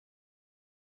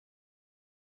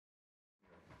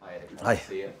United. Hi.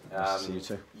 See you. Nice to see you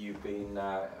too. You've been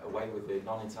away with the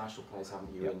non-international players,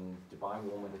 haven't you, Yep. in Dubai,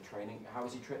 warm weather training. How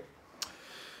was your trip?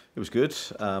 It was good.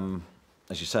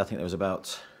 As you say, I think there was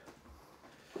about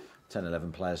 10,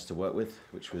 11 players to work with,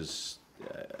 which was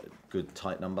a good,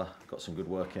 tight number. Got some good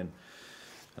work in.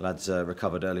 The lads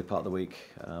recovered early part of the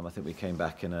week. I think we came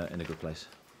back in a good place.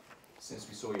 Since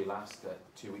we saw you last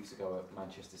 2 weeks ago at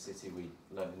Manchester City, we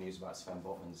learned the news about Sven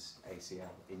Botman's ACL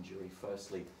injury.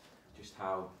 Firstly, just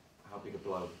how big a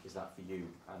blow is that for you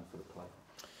and for the player?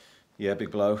 Yeah,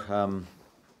 big blow.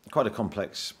 Quite a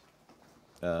complex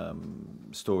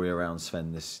story around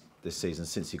Sven this season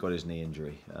since he got his knee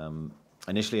injury.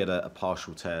 Initially had a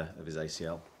partial tear of his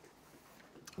ACL.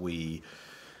 We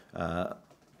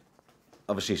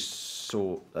obviously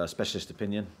sought a specialist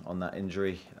opinion on that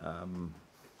injury.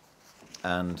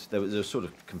 And there was sort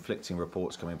of conflicting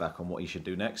reports coming back on what he should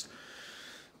do next.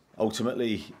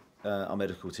 Ultimately, our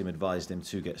medical team advised him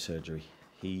to get surgery.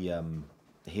 He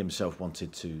himself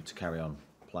wanted to carry on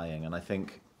playing, and I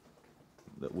think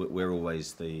that we're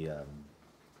always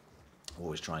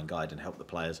always try and guide and help the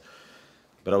players.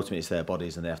 But ultimately, it's their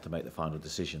bodies, and they have to make the final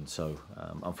decision. So,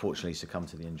 unfortunately, he succumbed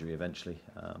to the injury eventually.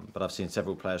 But I've seen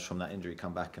several players from that injury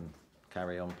come back and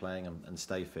carry on playing and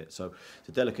stay fit. So it's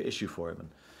a delicate issue for him. And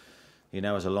he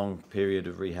now has a long period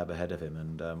of rehab ahead of him,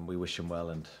 and we wish him well,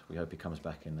 and we hope he comes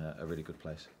back in a really good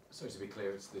place. So to be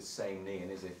clear, it's the same knee,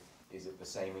 and is it the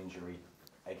same injury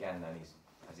again then?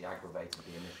 Has he aggravated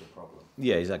the initial problem?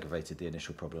 Yeah, he's aggravated the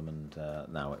initial problem, and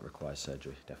now it requires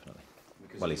surgery, definitely.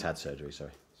 Well, he's had surgery,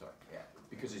 sorry. Yeah.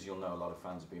 Because as you'll know, a lot of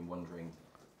fans have been wondering,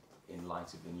 in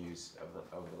light of the news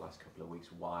over the last couple of weeks,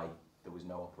 why there was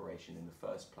no operation in the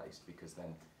first place, because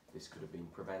then this could have been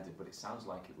prevented. But it sounds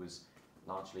like it was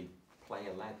largely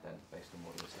player-led then, based on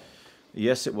what you're saying.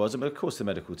 Yes, it was. But of course, the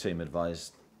medical team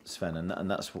advised Sven, and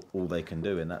that's all they can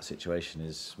do in that situation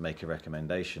is make a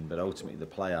recommendation. But ultimately, the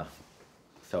player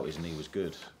felt his knee was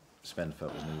good. Sven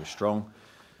felt his knee was strong.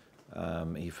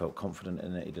 He felt confident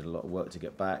in it. He did a lot of work to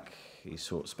get back. He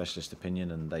sought specialist opinion,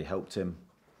 and they helped him.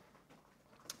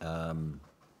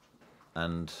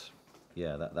 And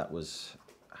yeah, that was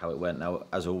how it went. Now,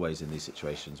 as always in these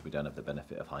situations, we don't have the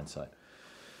benefit of hindsight.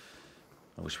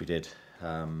 I wish we did.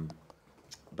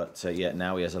 But yeah,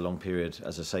 now he has a long period.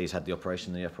 As I say, he's had the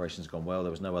operation. The operation's gone well.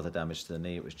 There was no other damage to the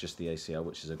knee. It was just the ACL,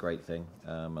 which is a great thing.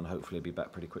 And hopefully he'll be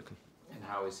back pretty quickly. And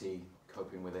how is he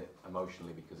coping with it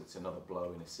emotionally? Because it's another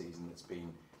blow in a season that's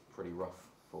been pretty rough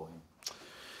for him.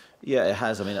 Yeah, it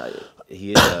has. I mean,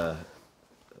 he is a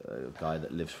guy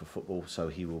that lives for football, so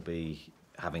he will be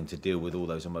having to deal with all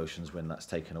those emotions when that's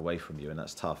taken away from you, and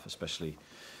that's tough, especially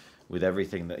with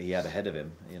everything that he had ahead of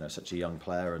him. You know, such a young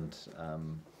player, and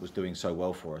was doing so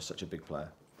well for us, such a big player.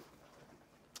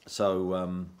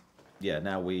 So yeah,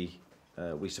 now we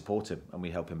support him and we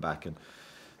help him back. And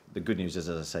the good news is,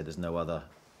 as I say, there's no other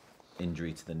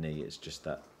injury to the knee. It's just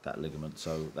that ligament.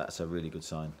 So that's a really good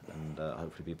sign, and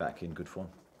hopefully be back in good form.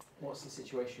 What's the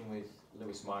situation with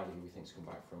Lewis Miley, who we think's come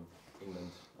back from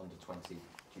England under-20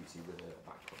 duty with a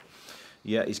back problem?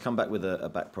 Yeah, he's come back with a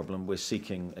back problem. We're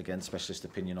seeking, again, specialist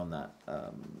opinion on that.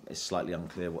 It's slightly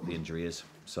unclear what the injury is,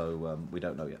 so we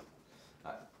don't know yet.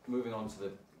 Moving on to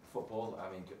the football,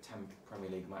 I mean, 10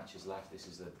 Premier League matches left. This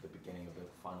is the beginning of the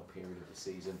final period of the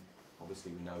season.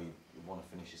 Obviously, we know you want to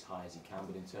finish as high as you can,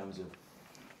 but in terms of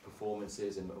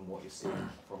performances and what you're seeing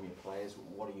from your players,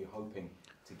 what are you hoping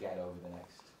to get over the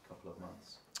next couple of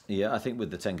months? Yeah, I think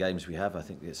with the 10 games we have, I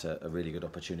think it's a really good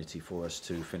opportunity for us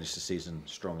to finish the season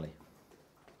strongly.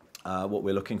 What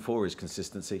we're looking for is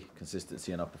consistency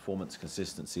in our performance,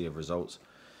 consistency of results.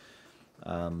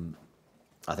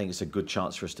 I think it's a good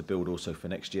chance for us to build also for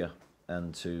next year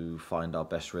and to find our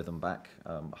best rhythm back.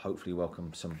 Hopefully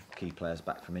welcome some key players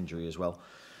back from injury as well.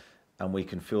 And we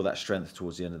can feel that strength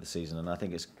towards the end of the season, and I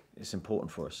think it's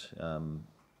important for us.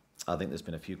 I think there's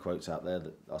been a few quotes out there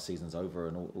that our season's over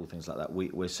and all things like that.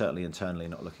 We're certainly internally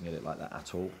not looking at it like that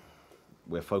at all.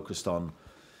 We're focused on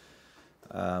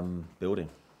building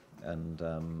and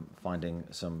finding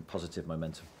some positive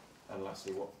momentum. And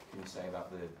lastly, what can you say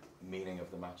about the meaning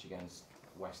of the match against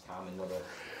West Ham? Another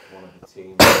one of the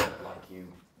teams like you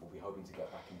will be hoping to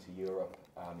get back into Europe.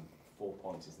 4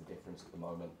 points is the difference at the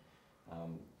moment,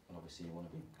 and obviously you want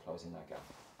to be closing that gap.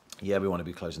 Yeah, we want to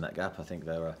be closing that gap. I think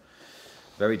they're a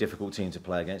very difficult team to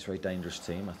play against, very dangerous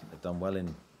team. I think they've done well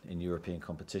in European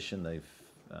competition. They've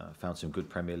found some good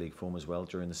Premier League form as well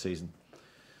during the season.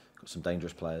 Got some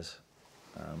dangerous players.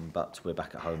 But we're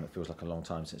back at home. It feels like a long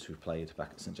time since we've played back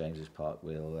at St James's Park.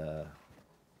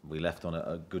 We left on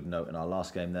a good note in our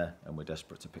last game there, and we're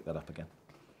desperate to pick that up again.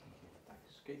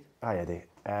 Hi Eddie.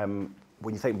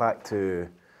 When you think back to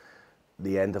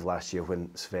the end of last year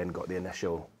when Sven got the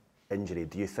initial injury,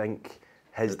 do you think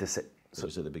his decision... So it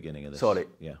was at the beginning of this. Sorry.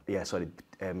 Yeah. Sorry.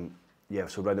 Yeah,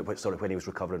 so when he was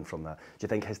recovering from that, do you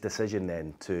think his decision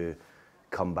then to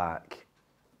come back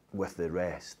with the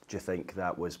rest, do you think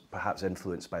that was perhaps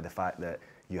influenced by the fact that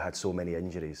you had so many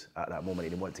injuries at that moment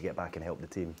and you wanted to get back and help the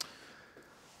team?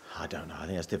 I don't know. I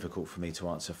think that's difficult for me to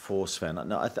answer for Sven.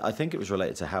 No, I think it was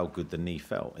related to how good the knee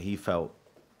felt. He felt,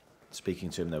 speaking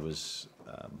to him, there was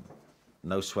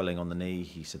no swelling on the knee.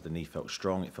 He said the knee felt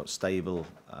strong, it felt stable.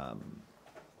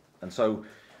 And so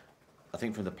I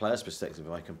think from the player's perspective,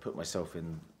 if I can put myself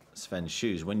in Sven's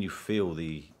shoes, when you feel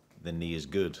the knee is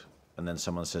good, and then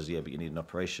someone says, yeah, but you need an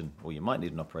operation, or you might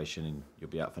need an operation and you'll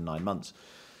be out for 9 months,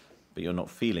 but you're not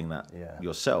feeling that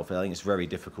yourself, I think it's very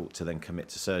difficult to then commit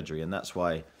to surgery. And that's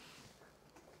why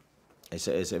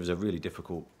it was a really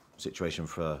difficult situation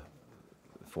for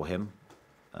him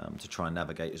to try and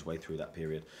navigate his way through that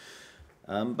period.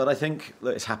 But I think,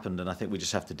 look, it's happened, and I think we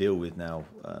just have to deal with now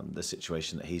the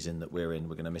situation that he's in, that we're in.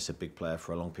 We're going to miss a big player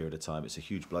for a long period of time. It's a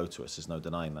huge blow to us, there's no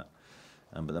denying that.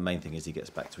 But the main thing is he gets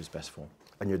back to his best form.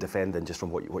 And you're defending, just from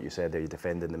what you said there, you're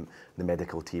defending the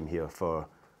medical team here for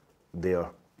their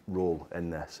role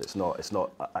in this. It's not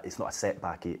a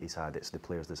setback he's had, it's the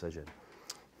player's decision.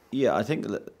 Yeah, I think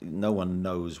that no one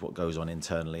knows what goes on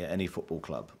internally at any football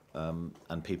club,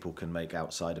 and people can make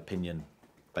outside opinion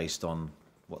based on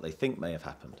what they think may have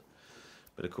happened.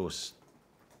 But of course,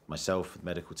 myself, the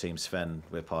medical team, Sven,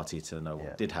 we're party to know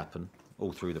what did happen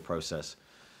all through the process.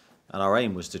 And our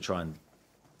aim was to try and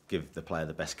give the player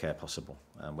the best care possible,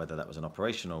 whether that was an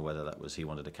operation or whether that was he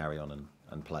wanted to carry on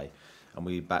and play. And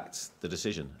we backed the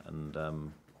decision.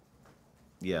 And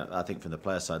yeah, I think from the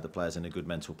player's side, the player's in a good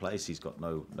mental place. He's got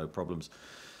no problems.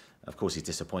 Of course, he's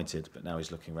disappointed, but now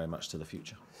he's looking very much to the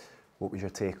future. What was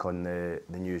your take on the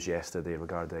news yesterday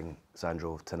regarding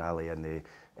Sandro Tonali and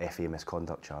the FA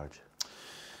misconduct charge?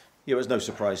 Yeah, it was no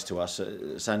surprise to us.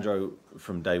 Sandro,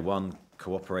 from day one,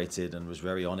 cooperated and was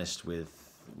very honest with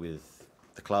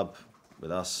the club,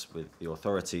 with us, with the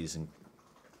authorities, and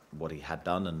what he had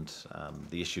done and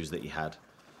the issues that he had.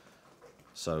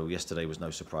 So yesterday was no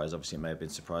surprise. Obviously, it may have been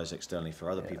a surprise externally for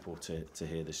other people to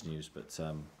hear this news, but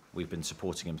we've been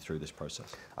supporting him through this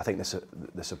process. I think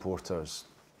the supporters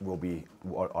will be,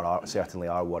 or certainly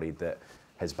are worried that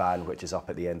his ban, which is up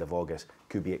at the end of August,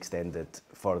 could be extended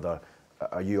further.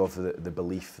 Are you of the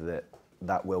belief that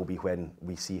that will be when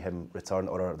we see him return,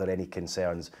 or are there any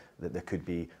concerns that there could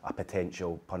be a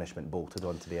potential punishment bolted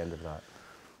on to the end of that?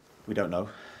 We don't know,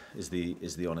 is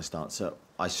the honest answer.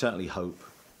 I certainly hope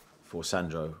for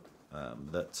Sandro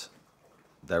that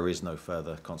there is no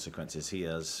further consequences. He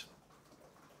has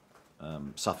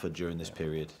suffered during this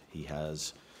period. He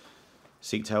has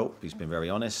sought help. He's been very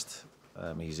honest.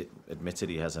 He's admitted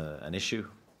he has an issue,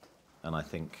 and I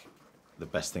think the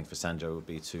best thing for Sandro would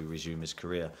be to resume his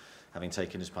career, having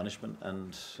taken his punishment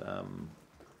and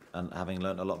having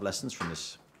learnt a lot of lessons from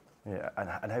this. Yeah,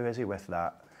 and how is he with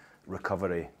that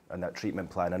recovery and that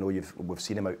treatment plan? I know we've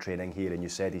seen him out training here, and you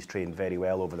said he's trained very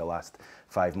well over the last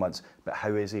 5 months, but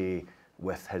how is he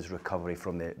with his recovery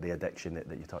from the addiction that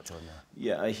you touched on there?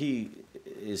 Yeah, he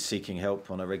is seeking help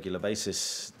on a regular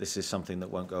basis. This is something that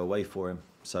won't go away for him.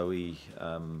 So he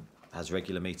has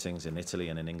regular meetings in Italy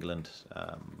and in England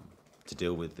to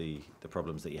deal with the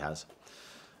problems that he has.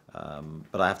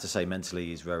 But I have to say, mentally,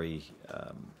 he's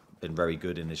been very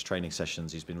good in his training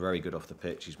sessions. He's been very good off the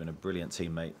pitch. He's been a brilliant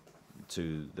teammate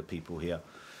to the people here,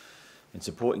 in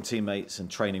supporting teammates and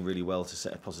training really well to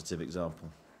set a positive example.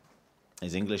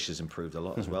 His English has improved a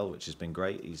lot as well, which has been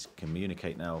great. He's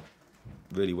communicate now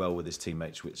really well with his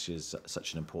teammates, which is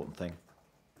such an important thing.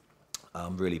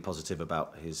 I'm really positive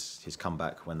about his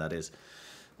comeback when that is.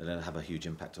 They're going to have a huge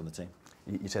impact on the team.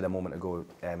 You said a moment ago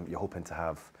you're hoping to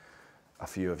have a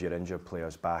few of your injured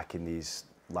players back in these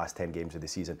last 10 games of the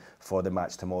season. For the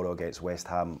match tomorrow against West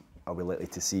Ham, are we likely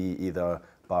to see either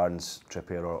Barnes,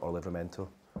 Trippier or Livramento?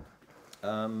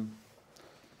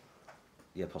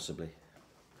 Yeah, possibly.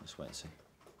 Let's wait and see.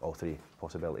 All three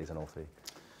possibilities in all three.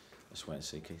 Let's wait and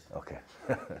see, Keith. Okay.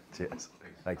 Cheers.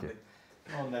 Thank you.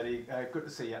 On Eddie, good to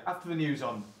see you. After the news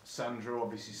on Sandro,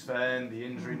 obviously Sven, the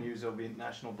injury news over the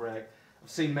international break, I've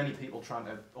seen many people trying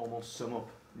to almost sum up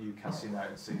Newcastle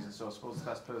United season, so I suppose the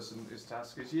best person to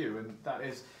ask is you, and that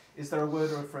is there a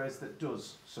word or a phrase that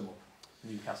does sum up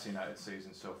Newcastle United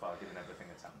season so far, given everything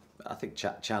that's happened? I think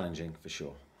challenging for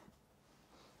sure.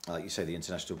 Like you say, the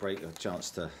international break, a chance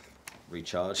to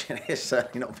recharge. It's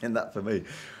certainly not been that for me.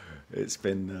 It's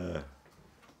been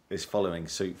it's following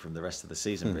suit from the rest of the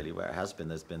season, really, where it has been.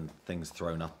 There's been things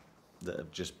thrown up that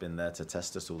have just been there to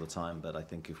test us all the time. But I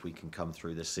think if we can come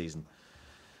through this season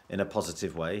in a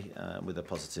positive way, with a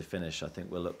positive finish, I think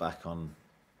we'll look back on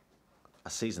a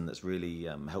season that's really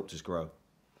helped us grow.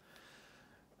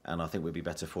 And I think we'll be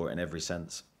better for it in every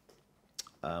sense.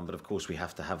 But of course, we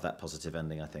have to have that positive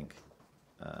ending, I think.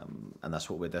 And that's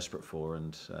what we're desperate for.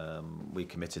 And we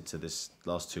committed to this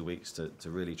last 2 weeks to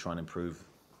really try and improve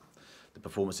the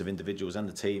performance of individuals and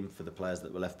the team for the players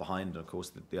that were left behind. And of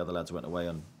course, the other lads went away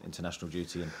on international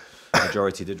duty, and the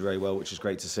majority did very well, which is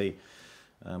great to see.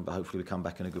 But hopefully we come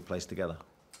back in a good place together.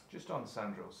 Just on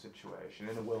Sandro's situation,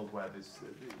 in a world where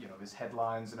there's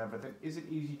headlines and everything, is it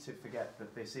easy to forget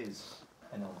that this is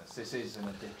an illness, this is an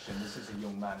addiction, this is a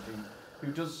young man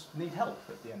who does need help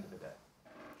at the end of the day?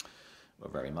 Well,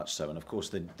 very much so. And of course,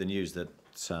 the news that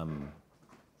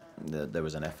there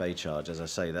was an FA charge, as I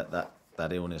say, that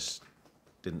illness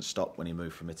didn't stop when he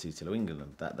moved from Italy to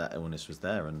England. That illness was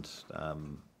there, and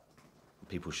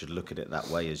people should look at it that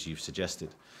way, as you've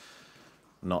suggested.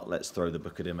 Not let's throw the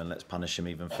book at him and let's punish him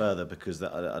even further, because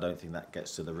I don't think that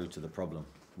gets to the root of the problem.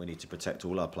 We need to protect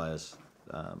all our players,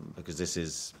 because this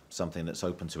is something that's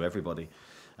open to everybody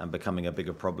and becoming a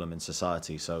bigger problem in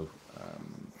society. So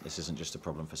this isn't just a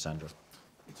problem for Sandro.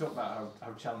 You talk about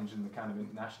how challenging the kind of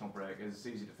international break is. It's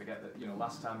easy to forget that,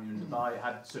 last time you were in Dubai, it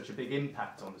had such a big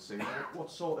impact on the season.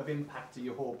 What sort of impact are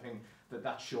you hoping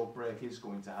that short break is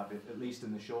going to have, at least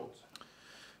in the short?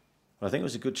 Well, I think it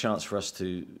was a good chance for us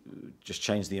to just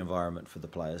change the environment for the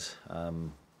players.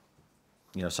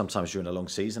 Sometimes you're in a long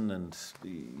season and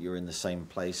you're in the same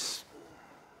place,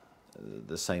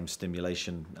 the same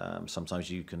stimulation.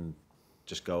 Sometimes you can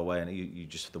just go away and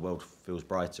the world feels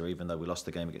brighter, even though we lost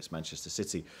the game against Manchester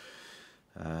City.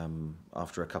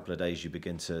 After a couple of days, you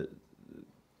begin to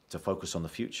focus on the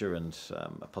future and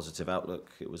a positive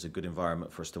outlook. It was a good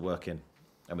environment for us to work in.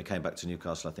 And we came back to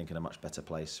Newcastle, I think, in a much better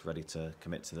place, ready to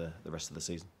commit to the rest of the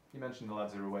season. You mentioned the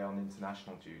lads are away on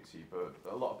international duty, but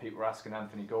a lot of people were asking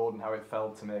Anthony Gordon how it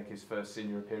felt to make his first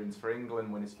senior appearance for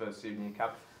England, win his first senior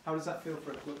cap. How does that feel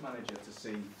for a club manager to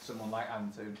see someone like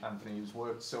Anthony, who's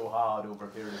worked so hard over a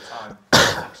period of time,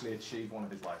 actually achieve one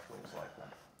of his life goals like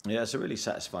that? Yeah, it's a really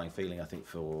satisfying feeling, I think,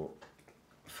 for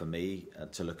me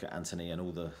to look at Anthony and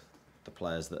all the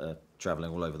players that are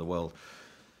travelling all over the world,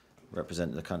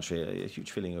 representing the country, a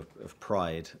huge feeling of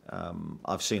pride.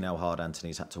 I've seen how hard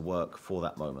Anthony's had to work for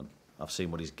that moment. I've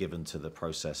seen what he's given to the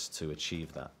process to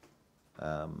achieve that.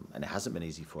 And it hasn't been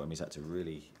easy for him. He's had to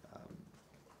really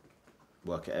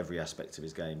work at every aspect of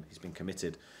his game. He's been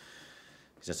committed.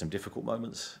 He's had some difficult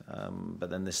moments, but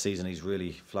then this season he's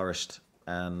really flourished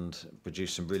and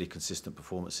produced some really consistent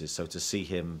performances. So to see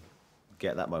him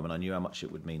get that moment, I knew how much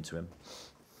it would mean to him.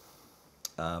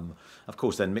 Of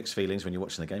course, then mixed feelings when you're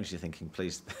watching the games. You're thinking,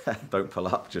 please don't pull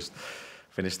up, just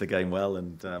finish the game well.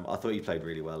 And I thought he played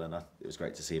really well, and it was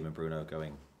great to see him and Bruno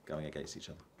going against each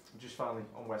other. Just finally,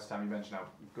 on West Ham, you mentioned how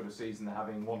good a season they're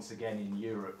having once again in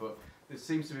Europe, but there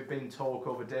seems to have been talk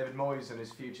over David Moyes and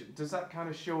his future. Does that kind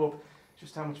of show up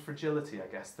just how much fragility, I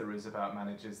guess, there is about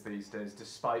managers these days,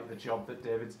 despite the job that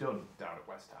David's done down at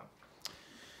West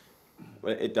Ham?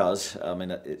 Well, it does. I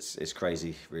mean, it's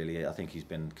crazy, really. I think he's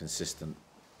been consistent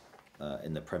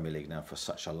in the Premier League now for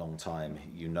such a long time.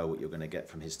 You know what you're going to get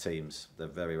from his teams. They're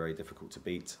very, very difficult to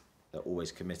beat. They're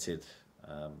always committed.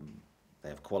 They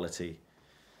have quality.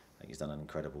 I think he's done an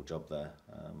incredible job there.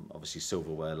 Obviously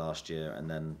silverware last year, and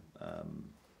then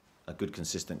a good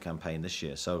consistent campaign this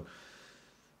year. So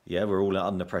yeah, we're all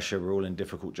under pressure. We're all in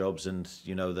difficult jobs, and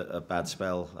you know that a bad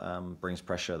spell brings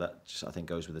pressure. That just, I think,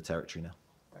 goes with the territory now.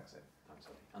 Thanks, Ed. Thanks,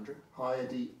 Andrew. Hi,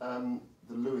 Eddie.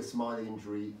 The Lewis Miley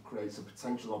injury creates a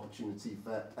potential opportunity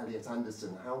for Elliot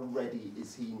Anderson. How ready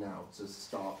is he now to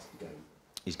start the game?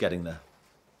 He's getting there.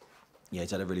 Yeah,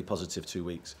 he's had a really positive 2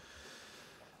 weeks.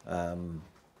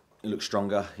 He looks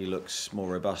stronger, he looks more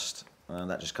robust, and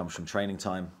that just comes from training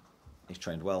time. He's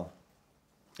trained well.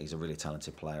 He's a really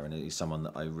talented player, and he's someone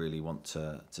that I really want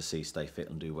to see stay fit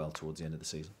and do well towards the end of the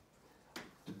season.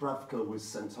 Dubravka was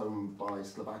sent home by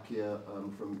Slovakia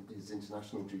from his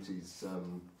international duties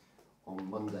on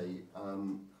Monday.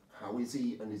 How is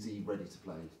he, and is he ready to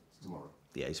play tomorrow?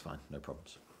 Yeah, he's fine, no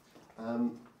problems.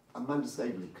 Amanda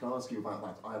Staveley, can I ask you about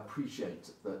that? I appreciate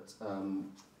that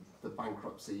the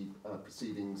bankruptcy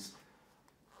proceedings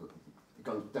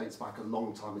dates back a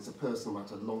long time. It's a personal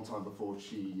matter, a long time before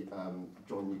she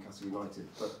joined Newcastle United.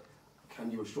 But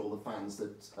can you assure the fans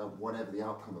that whatever the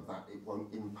outcome of that, it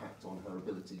won't impact on her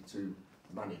ability to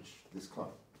manage this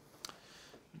club?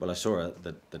 Well, I saw her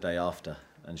the day after,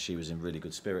 and she was in really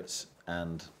good spirits,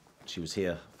 and she was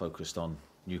here focused on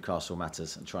Newcastle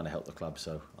matters and trying to help the club.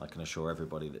 So I can assure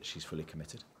everybody that she's fully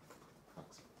committed.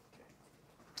 Thanks.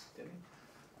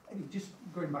 Eddie, just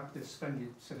going back to Sven,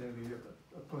 you said earlier,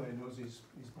 a player knows his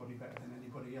body better than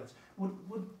anybody else.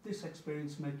 Would this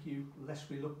experience make you less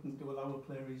reluctant to allow a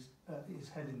player his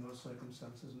head in those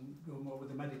circumstances and go more with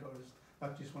the medic, or is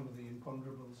that just one of the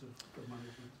imponderables of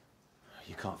management?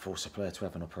 You can't force a player to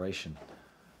have an operation.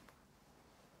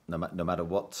 No matter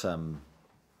what an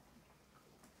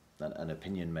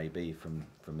opinion may be from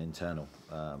internal,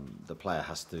 the player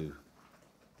has to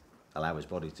allow his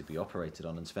body to be operated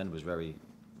on, and Sven was very,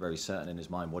 very certain in his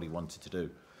mind what he wanted to do.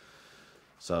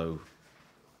 So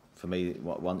for me,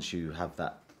 once you have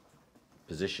that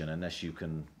position, unless you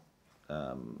can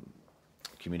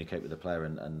communicate with the player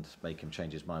and make him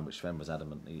change his mind, which Sven was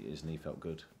adamant, his knee felt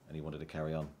good and he wanted to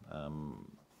carry on,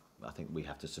 I think we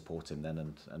have to support him then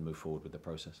and move forward with the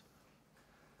process.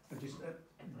 And just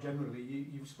generally,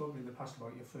 you've spoken in the past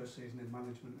about your first season in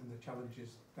management and the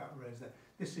challenges that raised there.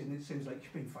 This season, it seems like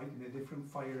you've been fighting a different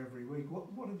fire every week.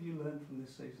 What have you learned from this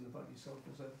season about yourself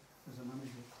as a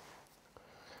manager?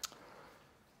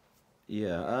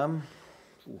 Yeah,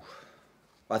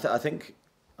 I think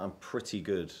I'm pretty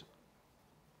good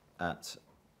at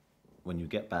when you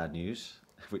get bad news,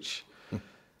 which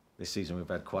this season we've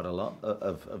had quite a lot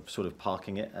of sort of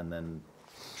parking it and then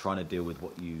trying to deal with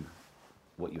what you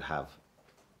have,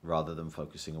 rather than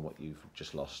focusing on what you've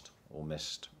just lost or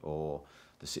missed or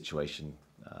the situation.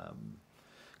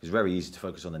 It's very easy to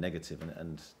focus on the negative,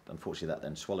 and unfortunately that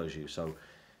then swallows you. So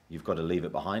you've got to leave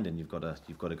it behind, and you've got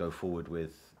to go forward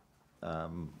with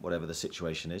whatever the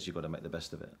situation is. You've got to make the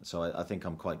best of it. So I think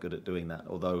I'm quite good at doing that.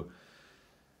 Although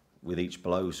with each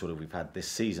blow sort of we've had this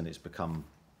season, it's become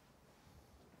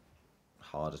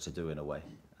harder to do in a way.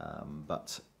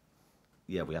 But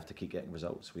yeah, we have to keep getting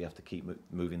results. We have to keep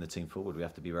moving the team forward. We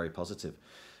have to be very positive.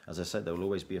 As I said, there will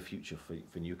always be a future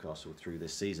for Newcastle through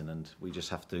this season, and we just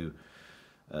have to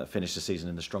finish the season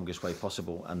in the strongest way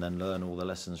possible, and then learn all the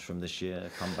lessons from this year,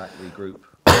 come back, regroup,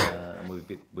 and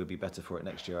we'll be better for it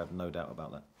next year. I have no doubt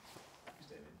about that. Thanks,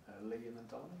 David. Lee and then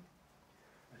Dominic.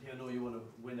 I know you want to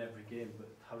win every game, but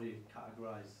how do you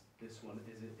categorise this one?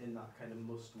 Is it in that kind of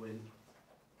must-win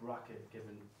bracket,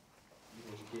 given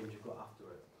the games you've got after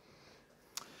it?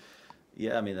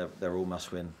 Yeah, I mean, they're all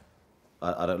must-win.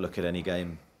 I don't look at any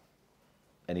game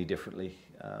any differently.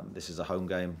 This is a home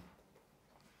game.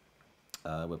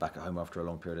 We're back at home after a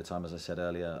long period of time, as I said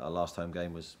earlier. Our last home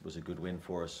game was a good win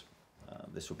for us.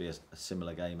 This will be a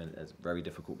similar game, and a very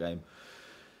difficult game.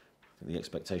 The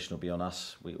expectation will be on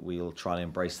us. We'll try and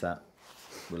embrace that.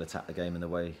 We'll attack the game in the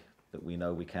way that we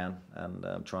know we can,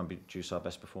 and try and produce our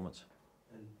best performance.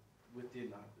 And with the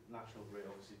national break,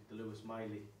 obviously, the Lewis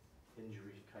Miley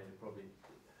injury kind of probably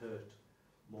hurt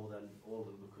more than all of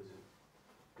them, because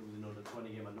it was another 20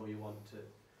 game. I know you want to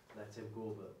let him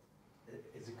go, but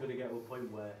is it going to get to a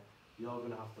point where you're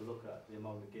going to have to look at the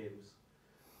amount of games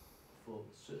for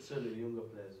certainly the younger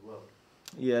players as well?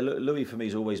 Yeah, Louis for me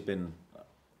has always been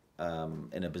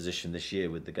in a position this year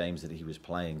with the games that he was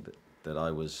playing that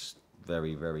I was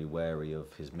very, very wary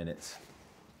of his minutes,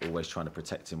 always trying to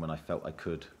protect him when I felt I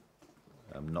could,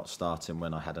 not start him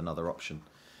when I had another option.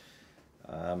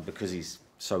 Because he's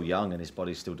so young and his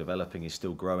body's still developing, he's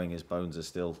still growing, his bones are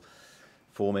still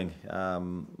forming.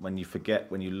 When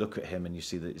you look at him and you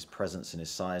see that his presence and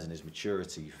his size and his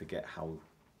maturity, you forget how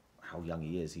young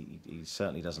he is. He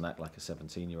certainly doesn't act like a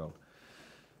 17-year-old.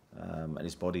 And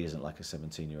his body isn't like a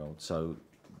 17-year-old. So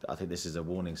I think this is a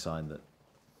warning sign that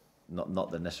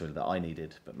not that necessarily that I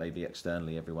needed, but maybe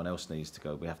externally everyone else needs to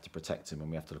go. We have to protect him and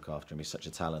we have to look after him. He's such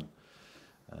a talent.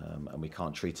 And we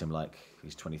can't treat him like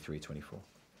he's 23, 24.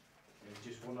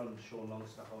 Just one on Sean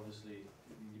Longstaff, obviously,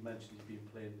 you mentioned he's been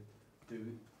playing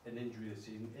through an injury this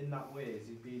season. In that way, has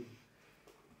he been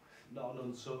not an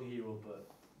unsung hero, but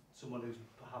someone who's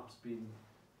perhaps been,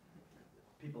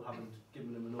 people haven't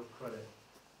given him enough credit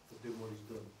for doing what he's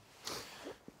done?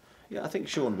 Yeah, I think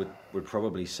Sean would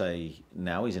probably say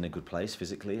now he's in a good place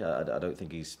physically. I don't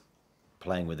think he's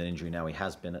playing with an injury now. He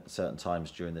has been at certain times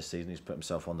during this season. He's put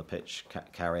himself on the pitch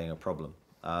carrying a problem.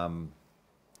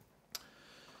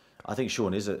 I think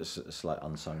Sean is a slight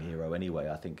unsung hero anyway.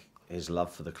 I think his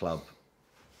love for the club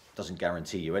doesn't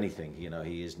guarantee you anything. You know,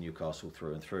 he is Newcastle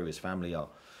through and through. His family are.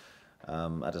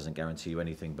 That doesn't guarantee you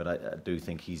anything, but I do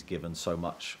think he's given so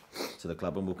much to the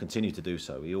club and will continue to do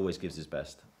so. He always gives his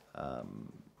best,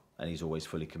 and he's always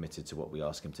fully committed to what we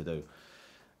ask him to do.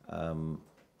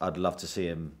 I'd love to see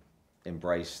him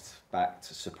embraced, backed,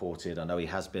 supported. I know he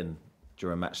has been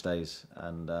during match days,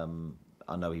 and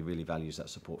I know he really values that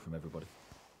support from everybody.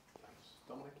 Thanks.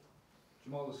 Dominic?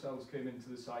 Jamal Lascelles came into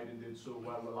the side and did so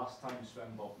well the last time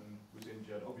Sven Botman was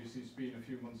injured. Obviously, it's been a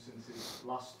few months since his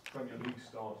last Premier League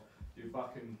start. Do you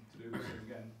back him to do the same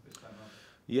again this time around?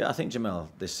 Yeah, I think Jamel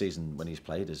this season, when he's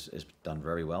played, has done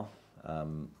very well. I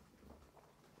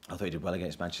thought he did well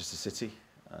against Manchester City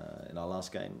in our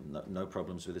last game. No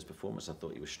problems with his performance. I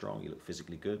thought he was strong. He looked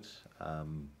physically good.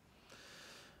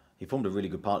 He formed a really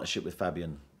good partnership with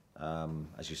Fabian.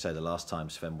 As you say, the last time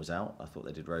Sven was out, I thought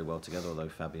they did very well together, although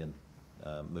Fabian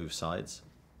moved sides.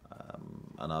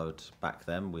 And I would back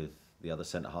them with the other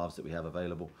centre-halves that we have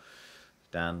available,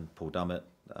 Dan, Paul Dummett,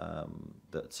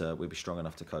 that we'd be strong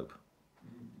enough to cope.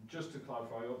 Just to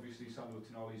clarify, obviously Sandro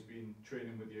Tonali's been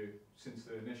training with you since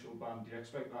the initial ban. Do you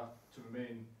expect that to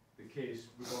remain the case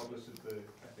regardless of the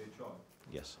FA trial?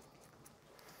 Yes.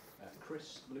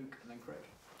 Chris, Luke and then Craig.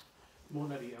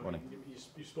 Morning, Eddie. Morning.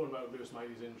 You spoke about Lewis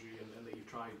Miley's injury and that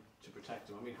you've tried to protect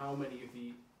him. I mean, how many of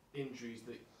the injuries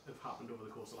that have happened over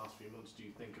the course of the last few months do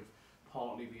you think have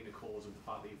partly been a cause of the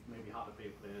fact that you've maybe had to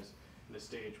play players in a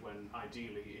stage when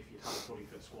ideally, if you'd had a fully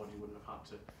fit squad, you wouldn't have had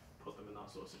to put them in that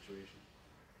sort of situation?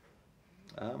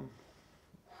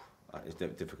 It's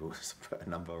difficult to put a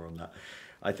number on that.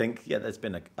 I think, yeah, there's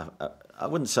been I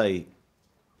wouldn't say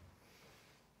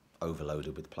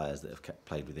overloaded with players that have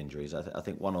played with injuries. I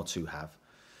think one or two have.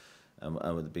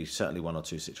 And would be certainly one or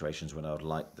two situations when I would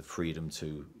like the freedom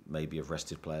to maybe have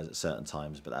rested players at certain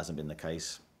times, but that hasn't been the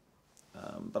case.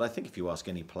 But I think if you ask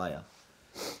any player,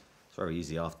 it's very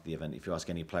easy after the event. If you ask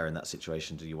any player in that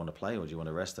situation, do you want to play or do you want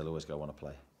to rest? They'll always go, want to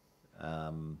play.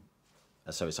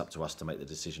 So it's up to us to make the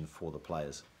decision for the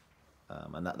players.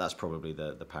 And that's probably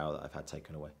the power that I've had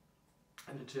taken away.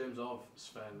 And in terms of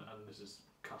Sven, and this is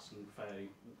casting fairly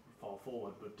far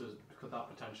forward, but could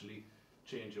that potentially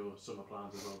change your summer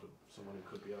plans as well to someone who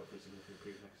could be out for a significant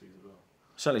period next season as well?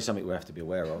 Certainly something we have to be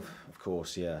aware of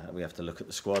course, yeah. We have to look at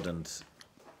the squad and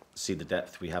see the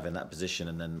depth we have in that position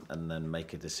and then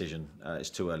make a decision. It's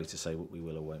too early to say what we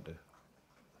will or won't do.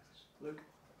 Luke?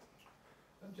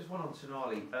 Just one on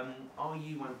Tonali. Are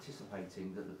you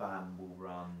anticipating that the ban will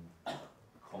run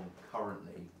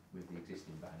concurrently with the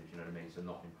existing ban, if you know what I mean? So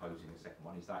not imposing a second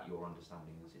one. Is that your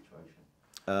understanding of the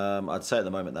situation? I'd say at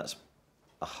the moment that's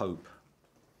a hope.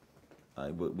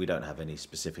 We don't have any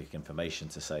specific information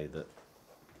to say that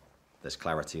there's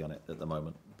clarity on it at the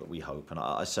moment, but we hope, and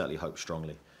I certainly hope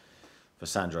strongly for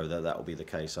Sandro that will be the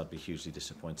case. I'd be hugely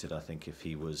disappointed, I think, if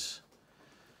he was,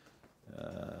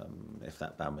 if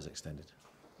that ban was extended.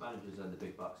 Managers earn the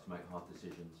big bucks to make hard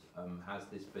decisions. Has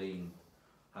this been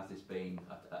a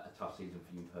tough season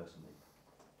for you personally?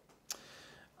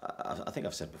 I think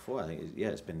I've said before. I think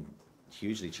it's been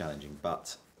hugely challenging,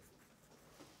 but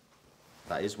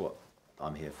that is what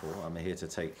I'm here for. I'm here to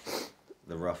take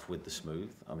the rough with the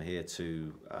smooth. I'm here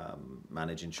to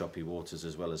manage in choppy waters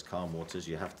as well as calm waters.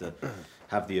 You have to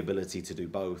have the ability to do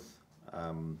both.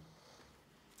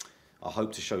 I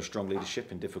hope to show strong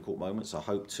leadership in difficult moments. I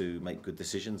hope to make good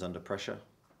decisions under pressure.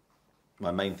 My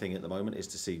main thing at the moment is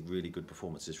to see really good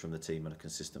performances from the team on a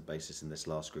consistent basis in this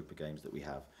last group of games that we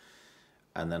have.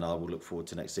 And then I will look forward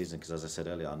to next season because, as I said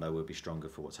earlier, I know we'll be stronger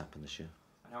for what's happened this year.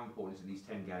 And how important is it these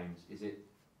 10 games? Is it,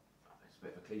 it's a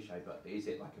bit of a cliche, but is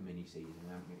it like a mini-season?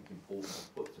 I mean, it's important to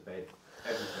put to bed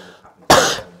everything that's happened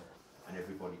to them and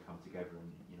everybody come together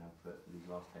and, you know, for these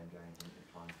last 10 games and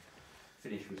try and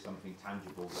finish with something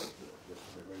tangible that's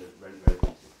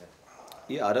relatively successful.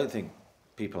 Yeah, I don't think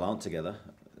people aren't together.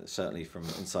 Certainly from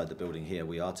inside the building here,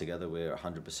 we are together. We're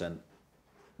 100%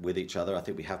 with each other. I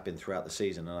think we have been throughout the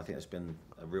season, and I think it's been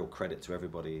a real credit to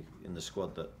everybody in the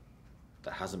squad that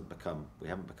we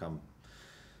haven't become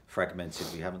fragmented.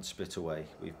 We haven't split away.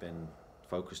 We've been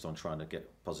focused on trying to get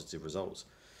positive results.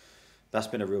 That's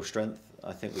been a real strength.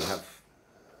 I think we have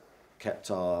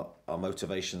kept our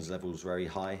motivations levels very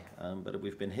high, but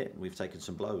we've been hit and we've taken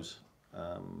some blows.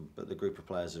 But the group of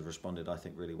players have responded, I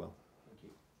think, really well. Thank you.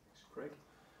 Craig?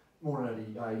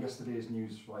 Morning, Eddie. Yesterday's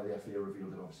news by the FA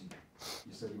revealed that obviously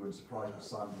you said you weren't surprised with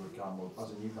Sandro Campbell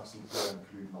as a Newcastle player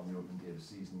including on the open day of the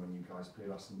season when you guys played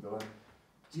Aston Villa.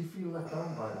 Do you feel let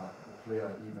down by that, the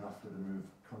player, even after the move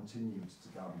continued to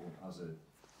gamble as a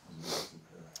Newcastle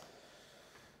player?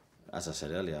 As I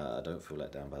said earlier, I don't feel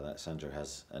let down by that. Sandro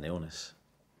has an illness.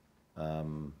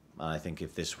 And I think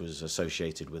if this was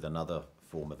associated with another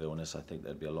form of illness, I think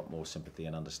there'd be a lot more sympathy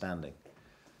and understanding.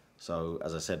 So,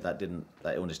 as I said, that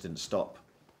illness didn't stop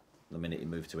the minute he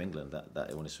moved to England. That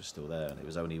illness was still there, and it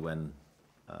was only when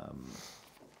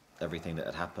everything that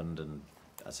had happened, and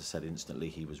as I said, instantly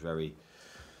he was very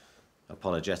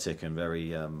apologetic and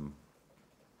very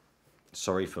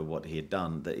sorry for what he had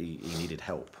done, that he needed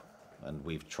help. And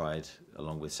we've tried,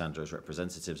 along with Sandro's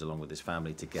representatives, along with his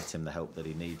family, to get him the help that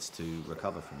he needs to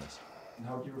recover from this. And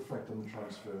how do you reflect on the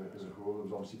transfer as a whole? There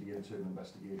was obviously the internal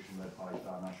investigation led by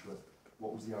Dan Ashworth.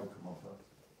 What was the outcome of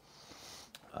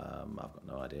I've got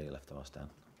no idea. You'll have to ask Dan.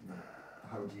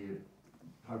 How do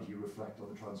you reflect on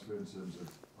the transfer in terms of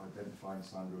identifying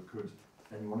Sandro? Could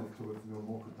anyone in the club have known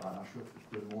more? Could Dan Ashworth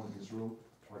have done more in his role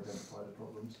to identify the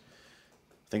problems?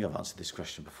 I think I've answered this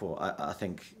question before. I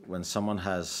think when someone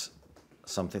has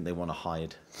something they want to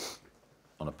hide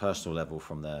on a personal level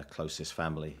from their closest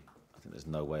family, I think there's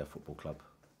no way a football club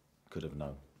could have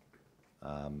known.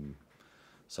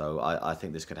 So I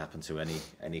think this could happen to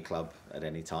any club at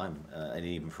any time, and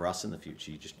even for us in the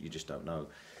future. You just don't know.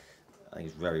 I think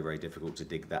it's very, very difficult to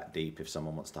dig that deep if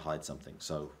someone wants to hide something.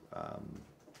 So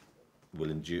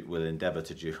we'll endeavour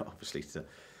to do, obviously,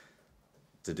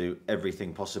 to do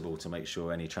everything possible to make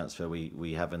sure any transfer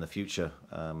we have in the future,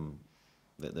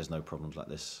 that there's no problems like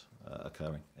this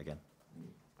occurring again.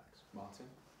 Thanks. Martin?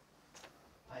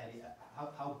 Hi Eddie,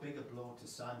 how big a blow to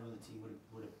Sandro and the team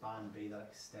would a ban be that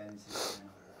extends his time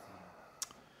out of the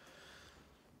team?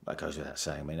 That goes without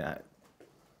saying. I mean,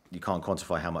 you can't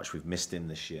quantify how much we've missed him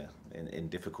this year. In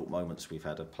difficult moments, we've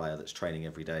had a player that's training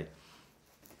every day.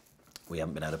 We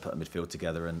haven't been able to put a midfield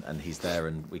together, and he's there,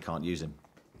 and we can't use him.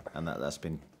 And that's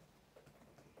been,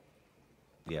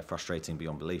 frustrating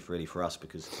beyond belief, really, for us,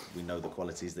 because we know the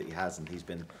qualities that he has, and he's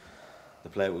been the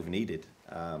player we've needed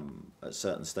at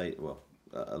certain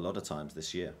a lot of times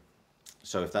this year.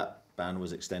 So if that ban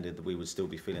was extended, we would still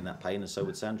be feeling that pain, and so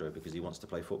would Sandro, because he wants to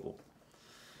play football.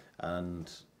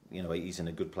 And he's in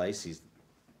a good place. He's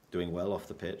doing well off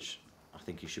the pitch. I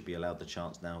think he should be allowed the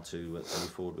chance now to move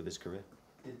forward with his career.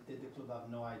 Did the club have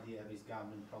no idea of his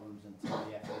gambling problems until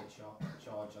the FA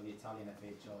charge, or the Italian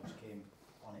FA charge, came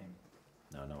on him?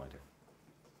 No idea.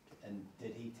 And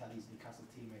did he tell his Newcastle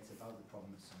teammates about the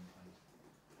problem at some point?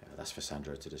 Yeah, that's for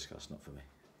Sandro to discuss, not for me.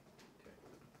 Okay.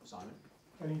 Simon?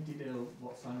 Can you detail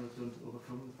what Sandro has done to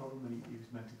overcome the problem? And he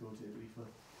was meant to go to Italy for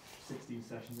 16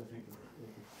 sessions, I think,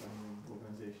 of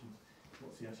organisations.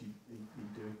 What's he actually been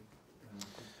doing?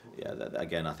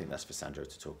 Again, I think that's for Sandro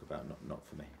to talk about, not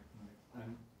for me. Right.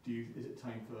 And is it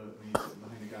time for, you're sitting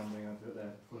behind a gambling advert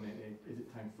there, is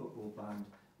it time for football banned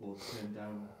or turn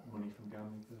down money from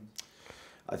gambling firms?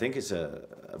 I think it's a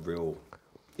real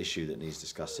issue that needs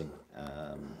discussing.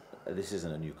 This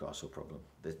isn't a Newcastle problem.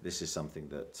 This is something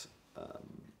that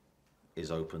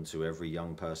is open to every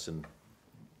young person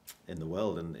in the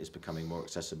world, and is becoming more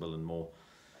accessible and more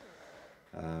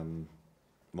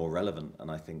relevant.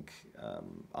 And I think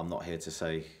I'm not here to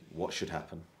say what should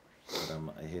happen, but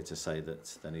I'm here to say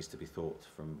that there needs to be thought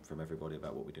from everybody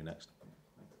about what we do next.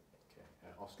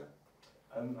 Okay, Oscar?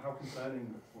 How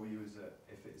concerning for you is it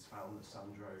if it's found that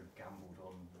Sandro gambled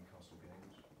on Newcastle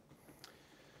games?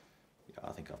 Yeah,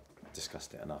 I think I've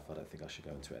discussed it enough. I don't think I should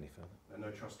go into it any further. There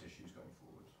are no trust issues going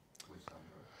forward with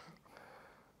Sandro?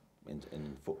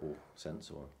 In football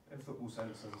sense, or? In football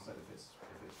sense, as I said, if it's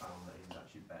found that he's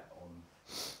actually bet on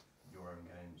your own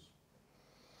games.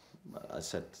 I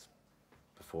said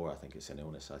before, I think it's an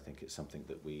illness. I think it's something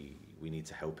that we need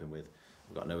to help him with.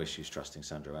 We've got no issues trusting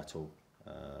Sandro at all.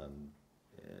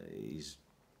 He's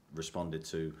responded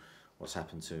to what's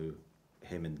happened to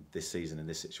him in this season, in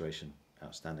this situation,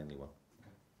 outstandingly well. Okay.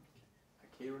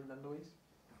 Kieran and Louise?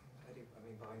 Eddie, I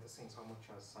mean, behind the scenes, how much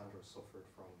has Sandro suffered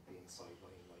from being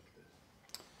sidelined like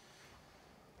this?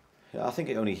 Yeah, I think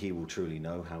only he will truly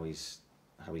know how he's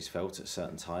felt at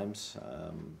certain times.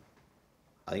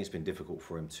 I think it's been difficult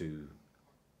for him to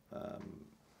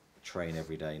train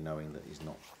every day, knowing that he's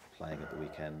not playing at the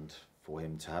weekend. For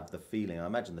him to have the feeling, I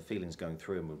imagine the feelings going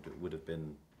through him would have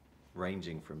been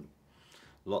ranging from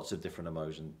lots of different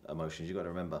emotions. You've got to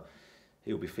remember,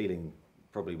 he'll be feeling,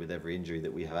 probably with every injury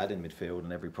that we have had in midfield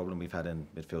and every problem we've had in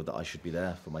midfield, that I should be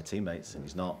there for my teammates, and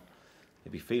he's not.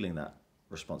 He'll be feeling that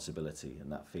responsibility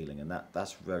and that feeling, and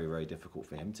that's very, very difficult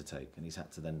for him to take, and he's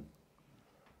had to then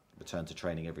return to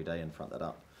training every day and front that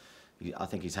up. I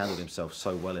think he's handled himself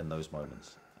so well in those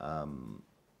moments, and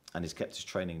he's kept his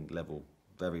training level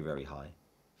very, very high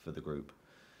for the group.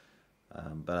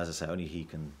 But as I say, only he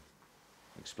can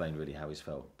explain really how he's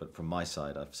felt. But from my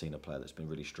side, I've seen a player that's been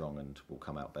really strong and will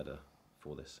come out better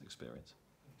for this experience.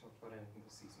 You talked about ending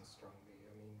the season strongly.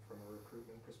 I mean, from a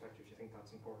recruitment perspective, do you think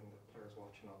that's important that players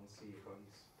watching on and see you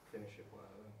guys finish it well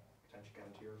and potentially get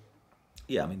into Europe?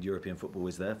 Yeah, I mean, European football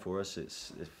is there for us.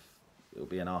 It'll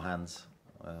be in our hands.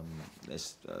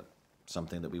 It's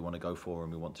something that we want to go for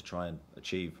and we want to try and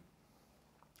achieve.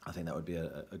 I think that would be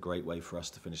a great way for us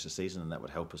to finish the season, and that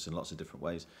would help us in lots of different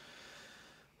ways.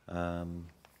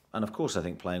 And of course, I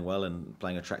think playing well and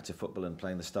playing attractive football and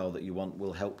playing the style that you want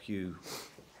will help you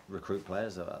recruit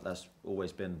players. That's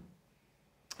always been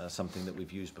something that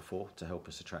we've used before to help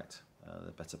us attract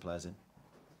the better players in.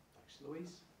 Thanks,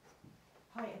 Louise.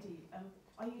 Hi Eddie,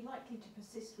 Are you likely to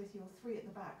persist with your 3 at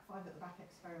the back, 5 at the back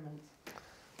experiment?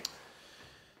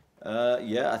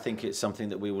 Yeah, I think it's something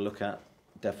that we will look at.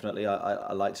 Definitely,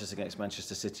 I liked us against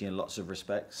Manchester City in lots of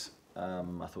respects.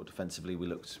 I thought defensively we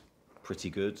looked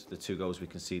pretty good. The 2 goals we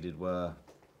conceded were,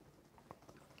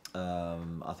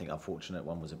 I think, unfortunate.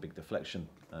 One was a big deflection.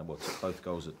 Well, both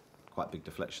goals are quite big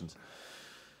deflections.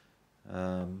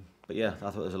 But yeah, I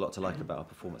thought there was a lot to like about our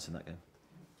performance in that game.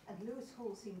 And Lewis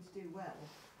Hall seemed to do well.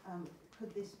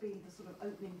 Could this be the sort of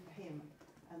opening for him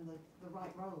and the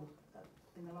right role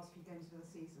in the last few games of the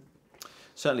season?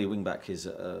 Certainly, wing-back is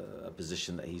a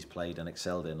position that he's played and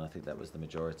excelled in. I think that was the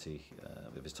majority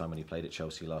of his time when he played at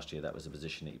Chelsea last year. That was the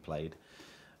position that he played.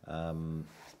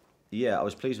 Yeah, I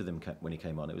was pleased with him when he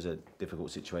came on. It was a difficult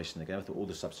situation in the game. I thought all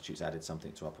the substitutes added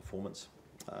something to our performance.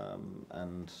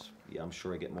 And yeah, I'm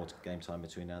sure he'll get more game time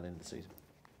between now and the end of the season.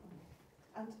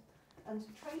 And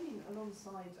training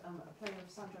alongside a player of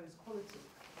Sandro's quality,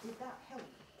 did that help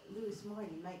Lewis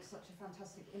Miley make such a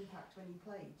fantastic impact when he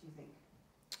played, do you think?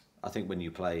 I think when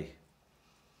you play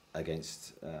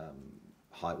against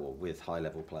with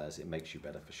high-level players, it makes you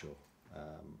better for sure.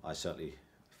 I certainly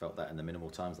felt that in the minimal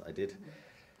times that I did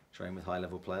train with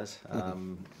high-level players.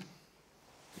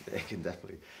 It can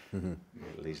definitely,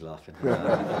 Lee's laughing,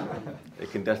 it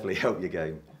can definitely help your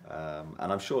game.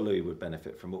 And I'm sure Louis would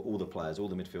benefit from all the players, all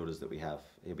the midfielders that we have.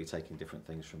 He'll be taking different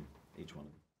things from each one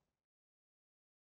of them.